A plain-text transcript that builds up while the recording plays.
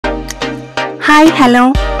Hi, hello,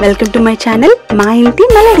 welcome to my channel, my Inti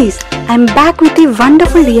Melodies. I am back with a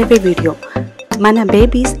wonderful DIY video. Mana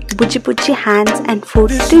babies bujji hands and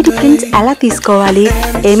foot 3D prints ela teesukovali,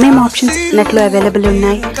 options net lo available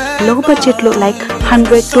unnai, low budget lo like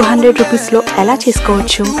 100-200 rupees lo ela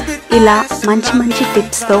chesukovachu, ila manchi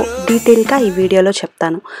tips tho detail ga ee video lo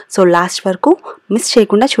cheptanu. So last varaku miss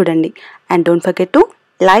cheyakunda chudandi and don't forget to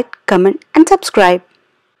like, comment and subscribe.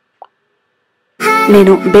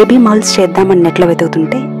 నేను baby moulds చేద్దామని నెట్లో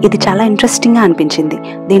వెతుకుతుంటే ఇది చాలా ఇంట్రెస్టింగ్గా అనిపించింది.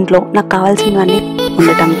 దీంట్లో నాకు కావాల్సినవన్నీ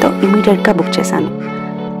ఉండటంతో ఇమీడియట్గా బుక్ చేశాను.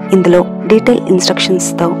 ఇందులో డీటెయిల్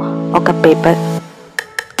ఇన్స్ట్రక్షన్స్తో ఒక paper,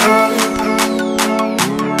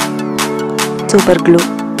 super glue,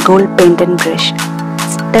 gold paint and brush,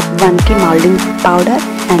 step 1కి మౌల్డింగ్ పౌడర్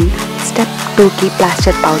అండ్ స్టెప్ 2కి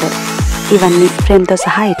ప్లాస్టర్ పౌడర్, ఇవన్నీ ఫ్రేమ్తో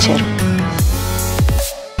సహా ఇచ్చారు.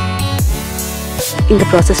 ఇంకా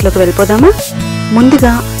ప్రాసెస్లోకి వెళ్ళిపోదామా?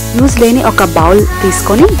 ముందుగా యూజ్ లేని ఒక బౌల్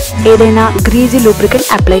తీసుకొని ఏదైనా గ్రీజీ లూబ్రికెంట్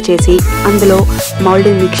అప్లై చేసి అందులో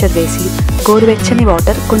మౌల్డింగ్ మిక్చర్ వేసి గోరువెచ్చని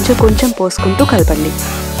వాటర్ కొంచెం పోసుకుంటూ కలపండి.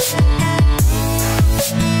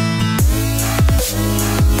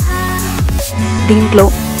 దీంట్లో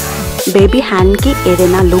బేబీ హ్యాండ్కి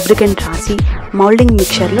ఏదైనా లూబ్రికెంట్ రాసి మౌల్డింగ్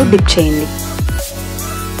మిక్చర్లో డిప్ చేయండి.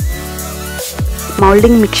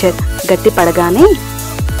 మౌల్డింగ్ మిక్చర్ గట్టి పడగానే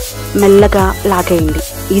మెల్లగా లాగేయండి,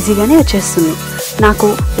 ఈజీగానే వచ్చేస్తుంది. నాకు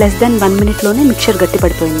లెస్ దెన్ 1 minute మిక్చర్ గట్టి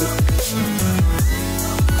పడిపోయింది.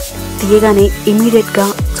 తీయగానే ఇమీడియట్గా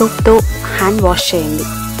సోప్తో హ్యాండ్ వాష్ చేయండి.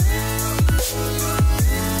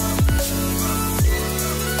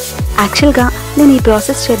 యాక్చువల్గా నేను ఈ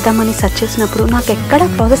ప్రాసెస్ చేద్దామని సెర్చ్ చేసినప్పుడు నాకు ఎక్కడ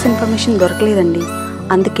ప్రాసెస్ ఇన్ఫర్మేషన్ దొరకలేదండి.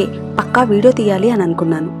 అందుకే పక్కా వీడియో తీయాలి అని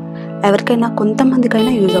అనుకున్నాను. ఎవరికైనా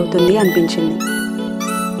కొంతమందికైనా యూజ్ అవుతుంది అనిపించింది.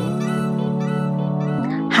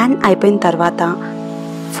 హ్యాండ్ అయిపోయిన తర్వాత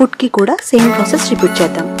ఫుట్కి కూడా సేమ్ ప్రాసెస్ రిపీట్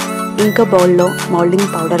చేద్దాం. ఇంకా బౌల్లో మౌల్డింగ్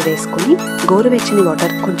పౌడర్ వేసుకొని గోరువెచ్చని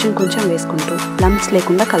వాటర్ కొంచెం వేసుకుంటూ లంప్స్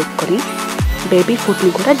లేకుండా కలుపుకొని బేబీ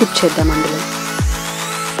ఫుట్ని కూడా డిప్ చేద్దాం అందులో.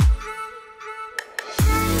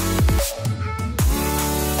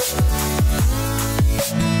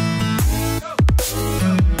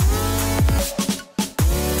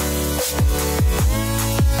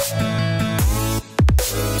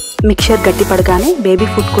 మిక్చర్ గట్టి పడగానే బేబీ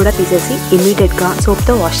ఫుడ్ కూడా తీసేసి ఇమీడియట్గా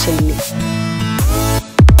సోప్తో వాష్ చేయండి.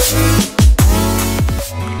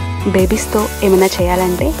 బేబీస్తో ఏమైనా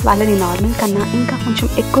చేయాలంటే వాళ్ళని నార్మల్ కన్నా ఇంకా కొంచెం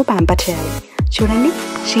ఎక్కువ ప్యాంపర్ చేయాలి. చూడండి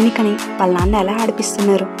శ్రీనికని వాళ్ళ నాన్న ఎలా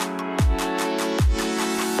ఆడిపిస్తున్నారు.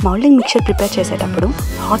 మౌల్డింగ్ మిక్చర్ ప్రిపేర్ చేసేటప్పుడు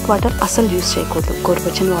హాట్ వాటర్ అస్సలు యూజ్ చేయకూడదు,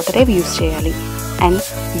 గోరువెచ్చని వాటరే యూజ్ చేయాలి. అండ్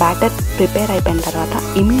బ్యాటర్ ప్రిపేర్ అయిపోయిన తర్వాత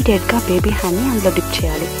ఇమీడియట్గా బేబీ హ్యాండ్ని అందులో డిప్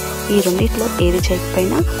చేయాలి. ఈ రెండిట్లో ఏది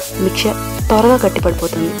చేయకపోయినా మిక్చర్ త్వరగా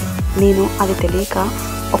గట్టిపడిపోతుంది. నేను అది తెలియక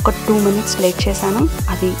ఒక 2 minutes లేట్ చేశాను,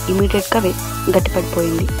 అది ఇమీడియట్గా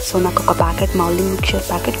గట్టిపడిపోయింది. సో నాకు ఒక packet moulding mixture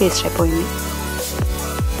packet waste అయిపోయింది.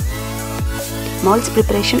 మౌల్డ్స్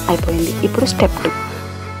ప్రిపరేషన్ అయిపోయింది. ఇప్పుడు స్టెప్ 2,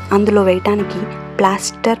 అందులో వేయటానికి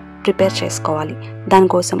ప్లాస్టర్ ప్రిపేర్ చేసుకోవాలి.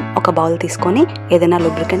 దానికోసం ఒక బౌల్ తీసుకొని ఏదైనా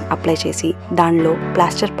లూబ్రికెంట్ అప్లై చేసి దానిలో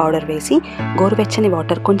ప్లాస్టర్ పౌడర్ వేసి గోరువెచ్చని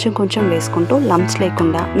వాటర్ కొంచెం వేసుకుంటూ లంప్స్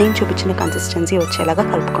లేకుండా నేను చూపించిన కన్సిస్టెన్సీ వచ్చేలాగా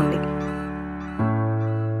కలుపుకోండి.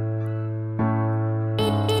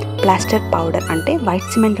 ప్లాస్టర్ పౌడర్ అంటే వైట్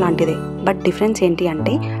సిమెంట్ లాంటిదే, బట్ డిఫరెన్స్ ఏంటి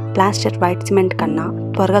అంటే ప్లాస్టర్ వైట్ సిమెంట్ కన్నా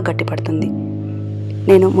త్వరగా గట్టిపడుతుంది.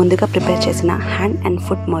 నేను ముందుగా ప్రిపేర్ చేసిన హ్యాండ్ అండ్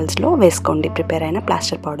ఫుట్ మౌల్డ్స్లో వేసుకోండి ప్రిపేర్ అయిన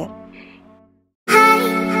ప్లాస్టర్ పౌడర్.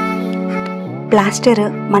 ప్లాస్టర్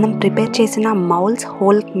మనం ప్రిపేర్ చేసిన మౌల్డ్స్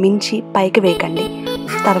హోల్ మించి పైకి వేయకండి,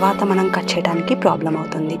 తర్వాత మనం కట్ చేయడానికి ప్రాబ్లం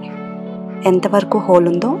అవుతుంది. ఎంతవరకు హోల్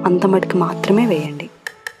ఉందో అంత మటుకు మాత్రమే వేయండి.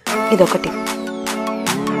 ఇదొకటి.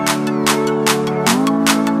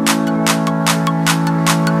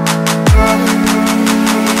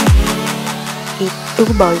 ఈ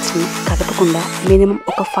 2 బౌల్స్ని కదపకుండా మినిమం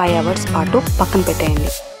ఒక 5 hours పాటు పక్కన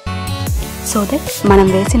పెట్టేయండి. సో దట్ మనం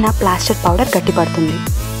వేసిన ప్లాస్టర్ పౌడర్ గట్టిపడుతుంది.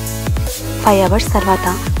 5 hours తర్వాత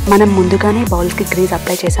మనం ముందుగానే బౌల్కి గ్రీజ్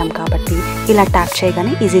అప్లై చేసాం కాబట్టి ఇలా ట్యాప్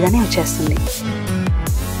చేయగానే ఈజీగానే వచ్చేస్తుంది.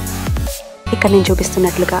 ఇక్కడ నేను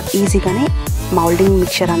చూపిస్తున్నట్లుగా ఈజీగానే మౌల్డింగ్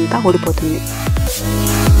మిక్చర్ అంతా ఊడిపోతుంది.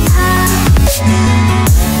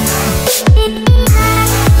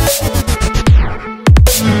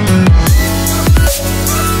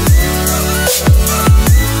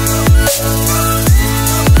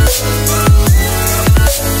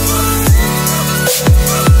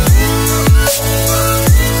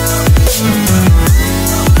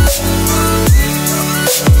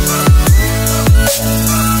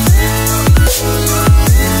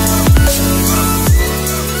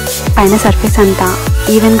 పైన సర్ఫేస్ అంతా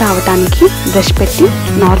ఈవెన్గా అవడానికి బ్రష్ పెట్టి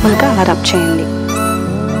నార్మల్గా అలా రబ్ చేయండి.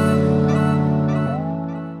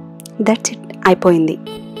 దట్స్ ఇట్, అయిపోయింది.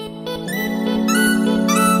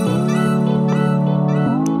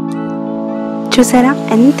 చూసారా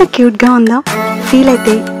ఎంత క్యూట్గా ఉందో? ఫీల్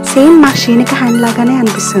అయితే సేమ్ మా శ్రీనిక హ్యాండ్ లాగానే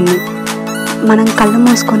అనిపిస్తుంది. మనం కళ్ళు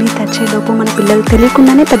మూసుకొని తెచ్చేలోపు మన పిల్లలు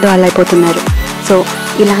తెలియకుండానే పెద్దవాళ్ళు అయిపోతున్నారు. సో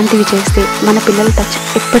ఇలాంటివి చేస్తే మన పిల్లల టచ్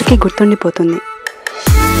ఎప్పటికీ గుర్తుండిపోతుంది.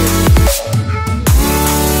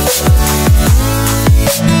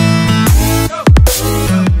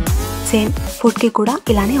 సేమ్ ఫుడ్కి కూడా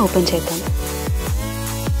ఇలానే ఓపెన్ చేద్దాం.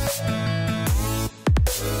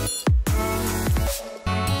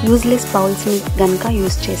 యూజ్లెస్ బౌల్స్ని కనుక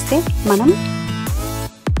యూజ్ చేస్తే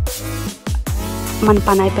మన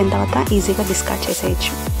పని అయిపోయిన తర్వాత ఈజీగా డిస్కార్డ్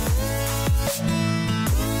చేసేయచ్చు.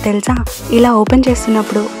 తెలుసా, ఇలా ఓపెన్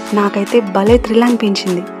చేస్తున్నప్పుడు నాకైతే భలే థ్రిల్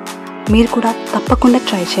అనిపించింది. మీరు కూడా తప్పకుండా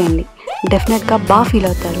ట్రై చేయండి, డెఫినెట్గా బాగా ఫీల్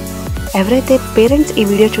అవుతారు. ఎవరైతే పేరెంట్స్ ఈ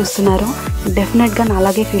వీడియో చూస్తున్నారో డెఫినెట్గా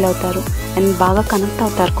అలాగే ఫీల్ అవుతారు అండ్ బాగా కనెక్ట్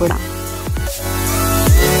అవుతారు కూడా.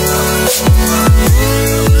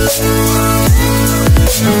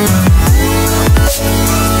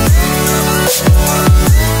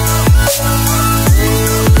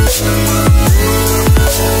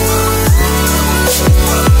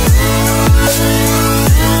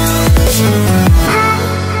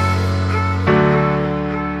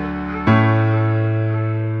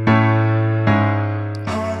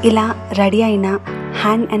 ఇలా రెడీ అయిన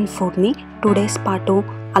హ్యాండ్ అండ్ ఫుడ్ని 2 days పాటు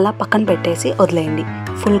అలా పక్కన పెట్టేసి వదిలేయండి,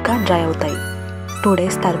 ఫుల్గా డ్రై అవుతాయి. 2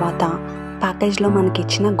 days తర్వాత ప్యాకేజ్లో మనకి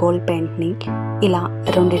ఇచ్చిన గోల్డ్ పెయింట్ని ఇలా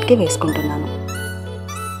రెండింటికి వేసుకుంటున్నాను.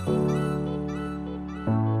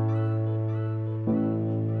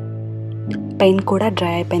 పెయింట్ కూడా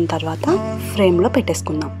డ్రై అయిపోయిన తర్వాత ఫ్రేమ్లో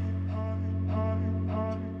పెట్టేసుకుందాం.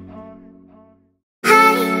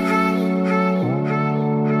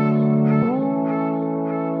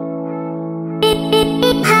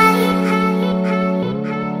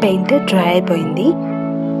 పెయింట్ డ్రై అయిపోయింది.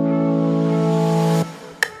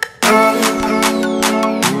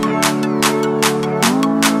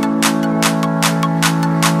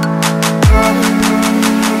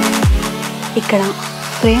 ఇక్కడ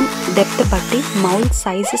ఫ్రేమ్ డెప్త్ బట్టి మౌల్డ్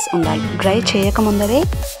సైజెస్ ఉండాలి. డ్రై చేయకముందరే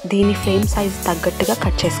దీని ఫ్రేమ్ సైజ్ తగ్గట్టుగా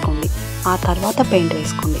కట్ చేసుకోండి, ఆ తర్వాత పెయింట్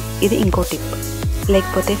వేసుకోండి. ఇది ఇంకో టిప్.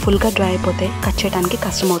 లేకపోతే ఫుల్గా డ్రై అయిపోతే కట్ చేయడానికి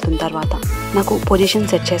కష్టమవుతుంది. తర్వాత నాకు పొజిషన్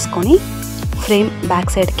సెట్ చేసుకొని ఫ్రేమ్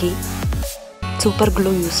బ్యాక్ సైడ్కి సూపర్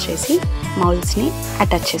గ్లూ యూస్ చేసి మౌల్డ్స్ని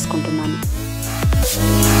అటాచ్ చేసుకుంటున్నాను.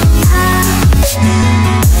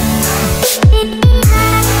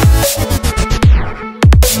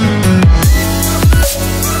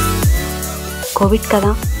 కోవిడ్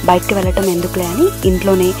కదా, బయటకు వెళ్ళటం ఎందుకులే అని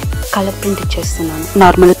ఇంట్లోనే కలర్ ప్రింట్ ఇచ్చేస్తున్నాను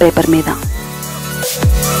నార్మల్ పేపర్ మీద.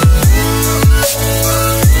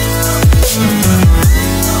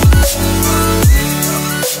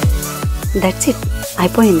 దట్స్ ఇట్,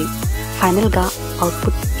 అయిపోయింది. ఫైనల్గా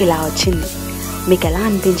అవుట్పుట్ ఇలా వచ్చింది. మీకు ఎలా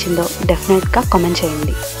అనిపించిందో డెఫినెట్గా కామెంట్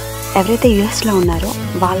చేయండి. ఎవరైతే యూఎస్లో ఉన్నారో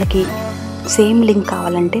వాళ్ళకి సేమ్ లింక్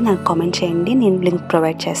కావాలంటే నాకు కామెంట్ చేయండి, నేను లింక్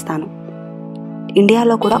ప్రొవైడ్ చేస్తాను.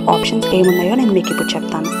 ఇండియాలో కూడా ఆప్షన్స్ ఏమున్నాయో నేను మీకు ఇప్పుడు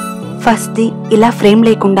చెప్తాను. ఫస్ట్ది, ఇలా ఫ్రేమ్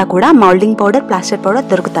లేకుండా కూడా మౌల్డింగ్ పౌడర్, ప్లాస్టర్ పౌడర్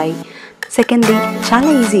దొరుకుతాయి. సెకండ్ది చాలా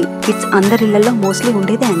ఈజీ, కిడ్స్ అందరి ఇళ్లలో మోస్ట్లీ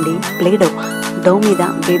ఉండేదే అండి, ప్లేడో. డో మీద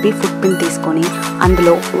బేబీ ఫుట్ ప్రింట్ తీసుకొని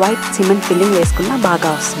అందులో వైట్ సిమెంట్ ఫిల్లింగ్ వేసుకున్నా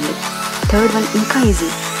బాగా వస్తుంది. థర్డ్ వన్ ఇంకా ఈజీ,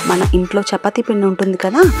 మన ఇంట్లో చపాతీ పిండి ఉంటుంది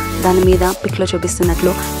కదా, దాని మీద పిక్లో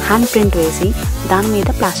చూపిస్తున్నట్లు హ్యాండ్ ప్రింట్ వేసి దాని మీద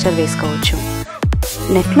ప్లాస్టర్ వేసుకోవచ్చు.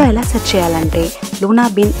 నెట్లో ఎలా సెర్చ్ చేయాలంటే లూనా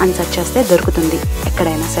బీన్ అని సెర్చ్ చేస్తే దొరుకుతుంది,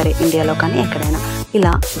 ఎక్కడైనా సరే, ఇండియాలో కానీ ఎక్కడైనా.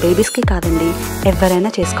 ఇలా బేబీస్కి కాదండి, ఎవరైనా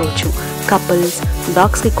చేసుకోవచ్చు. కపుల్స్,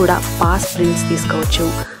 డాగ్స్కి కూడా పాస్ ప్రింట్స్ తీసుకోవచ్చు.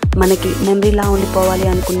 మనకి మెమరీలా ఉండిపోవాలి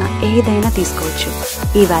అనుకున్న ఏదైనా తీసుకోవచ్చు.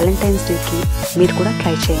 ఈ వ్యాలంటైన్స్ డేకి మీరు కూడా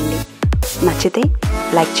ట్రై చేయండి. నచ్చితే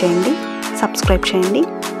లైక్ చేయండి, సబ్స్క్రైబ్ చేయండి,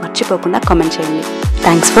 మర్చిపోకుండా కామెంట్ చేయండి.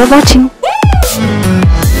 Thanks for watching.